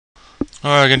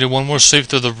Alright, I'm gonna do one more sweep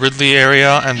through the Ridley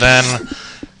area, and then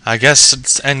I guess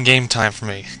it's end game time for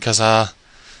me, because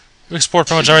we explored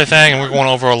pretty much everything, and we're going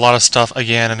over a lot of stuff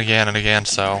again and again and again,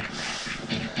 so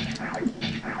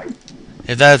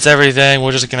if that's everything,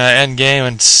 we're just gonna end game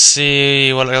and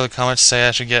see what other comments say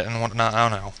I should get and whatnot. I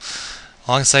don't know.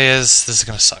 All I can say is, this is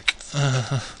gonna suck.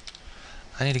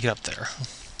 I need to get up there.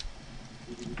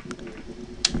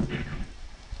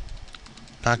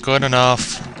 Not good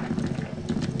enough.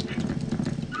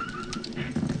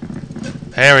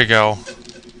 There we go.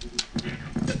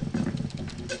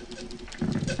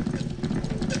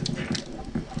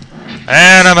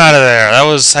 And I'm out of there. That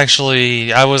was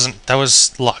actually, that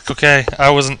was luck, okay?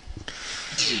 I wasn't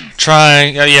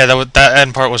trying, yeah, that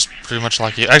end part was pretty much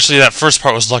lucky. Actually, that first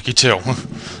part was lucky too.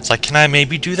 It's like, can I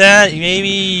maybe do that? Maybe,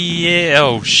 yeah.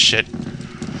 Oh, shit.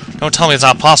 Don't tell me it's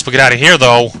not possible to get out of here,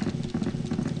 though.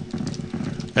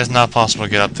 It's not possible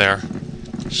to get up there.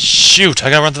 Shoot, I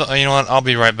gotta run through, you know what, I'll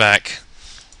be right back.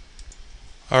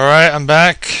 Alright, I'm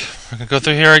back. We're gonna go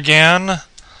through here again.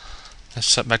 Let's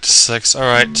set back to 6,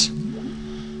 alright.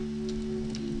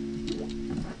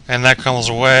 And that comes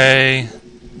away.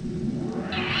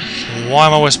 Why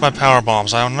am I wasting my power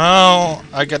bombs? I don't know.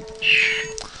 I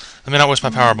may not waste my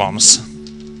power bombs.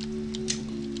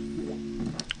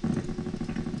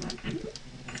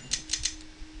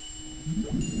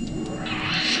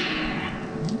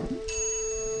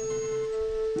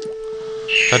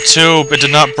 The tube, it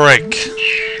did not break.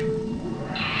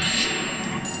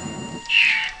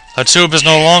 The tube is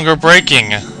no longer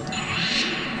breaking.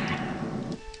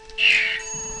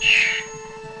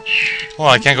 Well,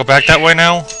 I can't go back that way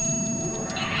now?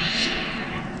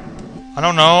 I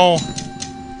don't know.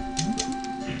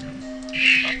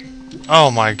 Oh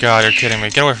my god, you're kidding me.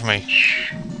 Get away from me.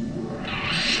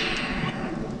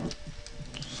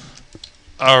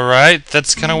 Alright,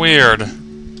 that's kinda weird.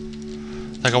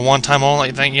 Like a one-time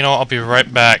only thing. You know, I'll be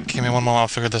right back. Give me one moment, I'll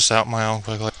figure this out my own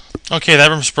quickly. Okay, that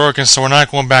room's broken, so we're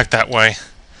not going back that way.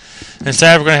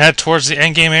 Instead, we're gonna head towards the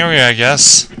endgame area, I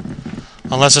guess.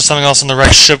 Unless there's something else on the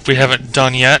wrecked ship we haven't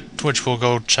done yet, which we'll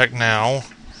go check now.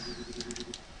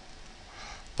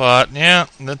 But, yeah,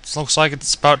 it looks like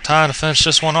it's about time to finish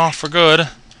this one off for good.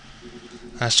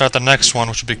 And start the next one,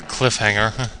 which would be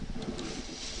Cliffhanger.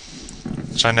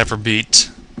 Which I never beat.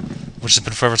 Which has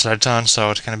been forever since I've done,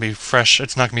 so it's gonna be fresh.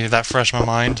 It's not gonna be that fresh in my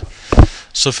mind.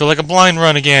 So I feel like a blind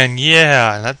run again.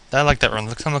 Yeah, I like that run.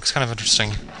 That looks kind of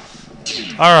interesting.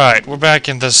 Alright, we're back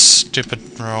in this stupid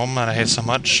room that I hate so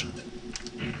much.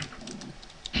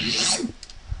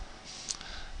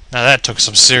 Now that took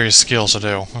some serious skills to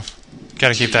do.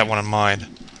 Gotta keep that one in mind.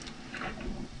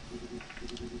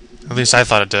 At least I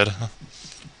thought it did.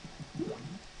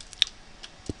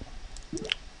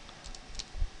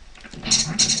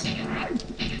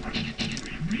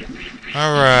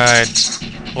 Alright.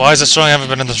 Why is it showing I haven't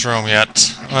been in this room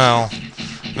yet? Well,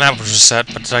 the map was just set,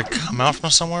 but did I come out from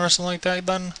somewhere or something like that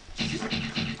then?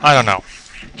 I don't know.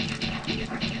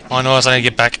 All I know is I need to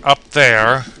get back up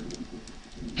there.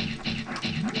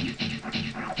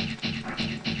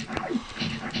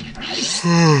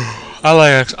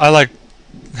 I like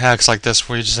hacks like this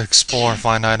where you just explore and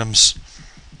find items.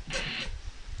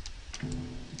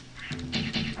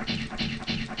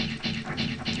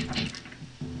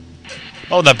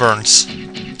 Oh, that burns.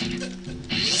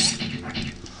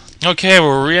 Okay,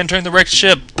 we're re-entering the wrecked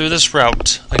ship through this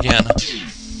route again.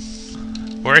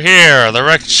 We're here, the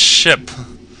wrecked ship.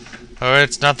 Oh,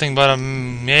 it's nothing but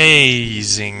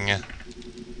amazing.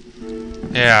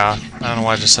 Yeah, I don't know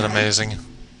why I just said amazing.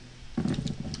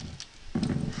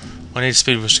 We need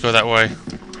speed, we should go that way.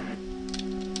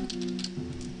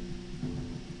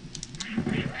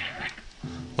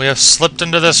 We have slipped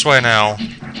into this way now.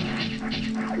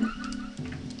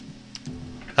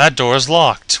 That door is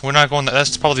locked. We're not going there.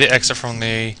 That's probably the exit from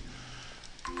the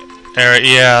area.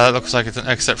 Yeah, that looks like it's an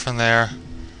exit from there.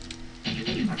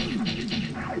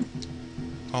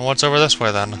 Well, what's over this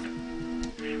way then?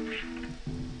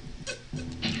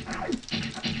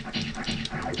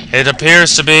 It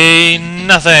appears to be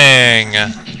nothing.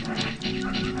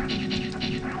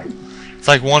 It's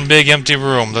like one big empty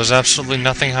room. There's absolutely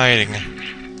nothing hiding.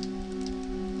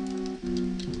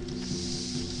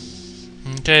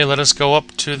 Okay, let us go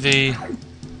up to the...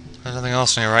 There's nothing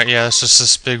else in here, right? Yeah, it's just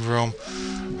this big room.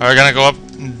 Alright, we're gonna go up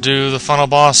and do the final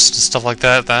boss and stuff like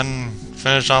that, then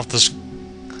finish off this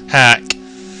hack.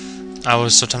 I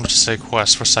was so tempted to say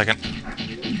quest for a second.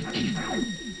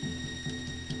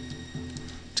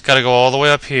 It's gotta go all the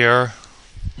way up here.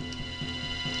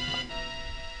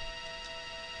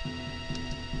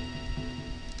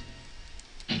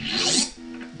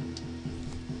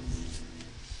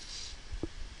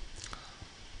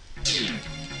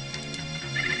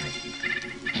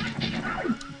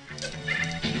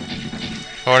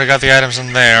 Already got the items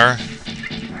in there.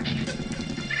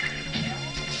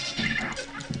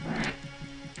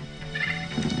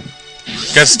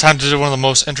 Guess it's time to do one of the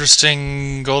most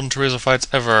interesting Golden Torizo fights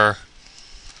ever.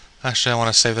 Actually, I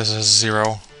want to save this as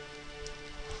 0.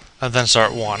 And then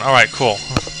start 1. Alright, cool.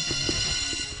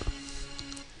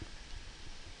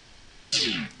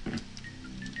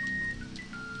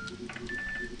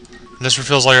 This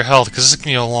refills all your health, because this is going to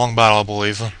be a long battle, I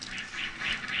believe.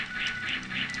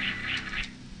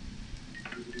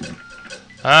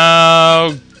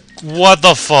 What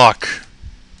the fuck?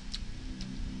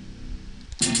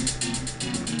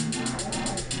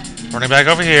 Running back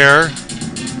over here.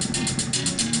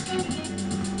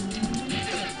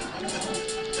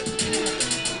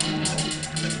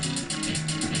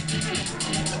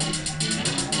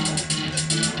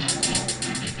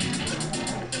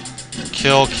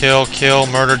 Kill, kill, kill,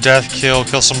 murder, death, kill,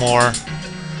 kill some more.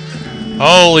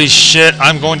 Holy shit,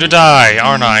 I'm going to die,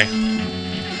 aren't I?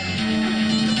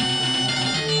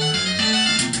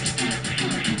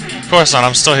 Of course not,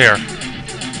 I'm still here.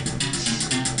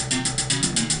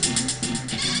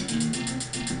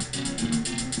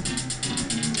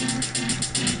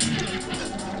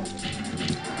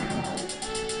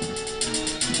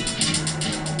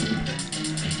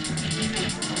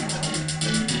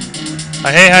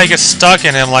 I hate how you get stuck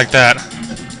in him like that.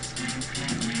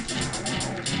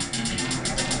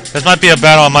 This might be a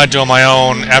battle I might do on my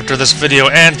own after this video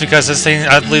ends, because this thing,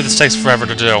 I believe this takes forever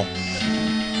to do.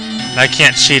 And I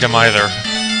can't cheat him either.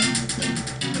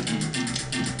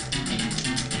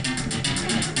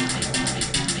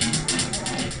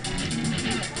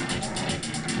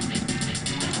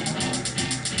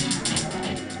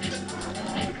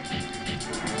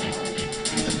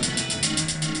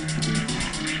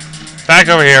 Back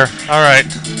over here. Alright.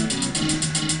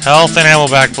 Health and ammo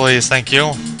back, please. Thank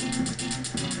you.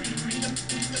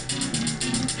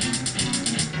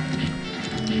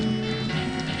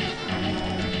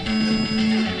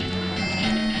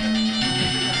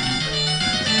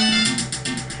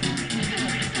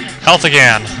 Health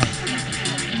again.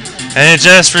 And it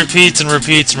just repeats and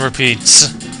repeats and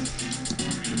repeats.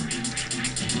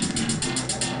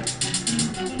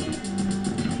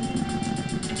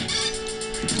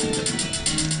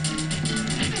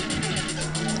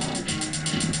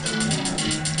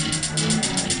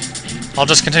 I'll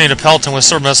just continue to pelt him with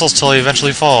sword missiles till he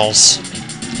eventually falls.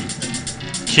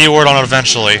 Keyword on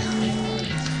eventually.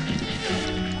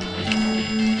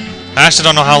 I actually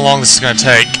don't know how long this is going to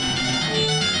take.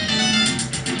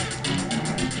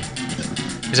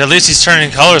 Because at least he's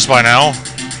turning colors by now.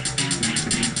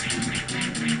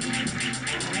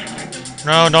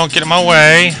 No, don't get in my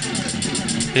way.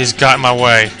 He's got in my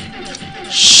way.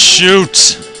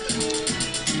 Shoot!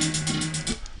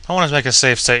 I want to make a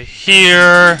safe state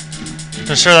here.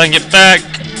 To ensure that I can get back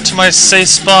to my safe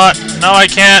spot. No, I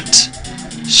can't.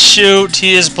 Shoot,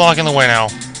 he is blocking the way now.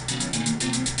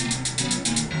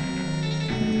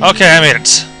 Okay, I made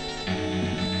it.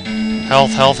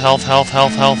 Health, health, health, health,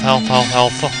 health, health, health, health,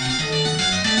 health.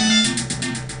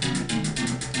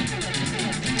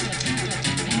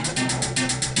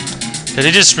 Did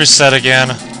he just reset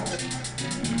again?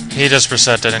 He just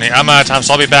reset, didn't he? I'm out of time,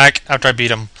 so I'll be back after I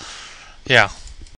beat him. Yeah.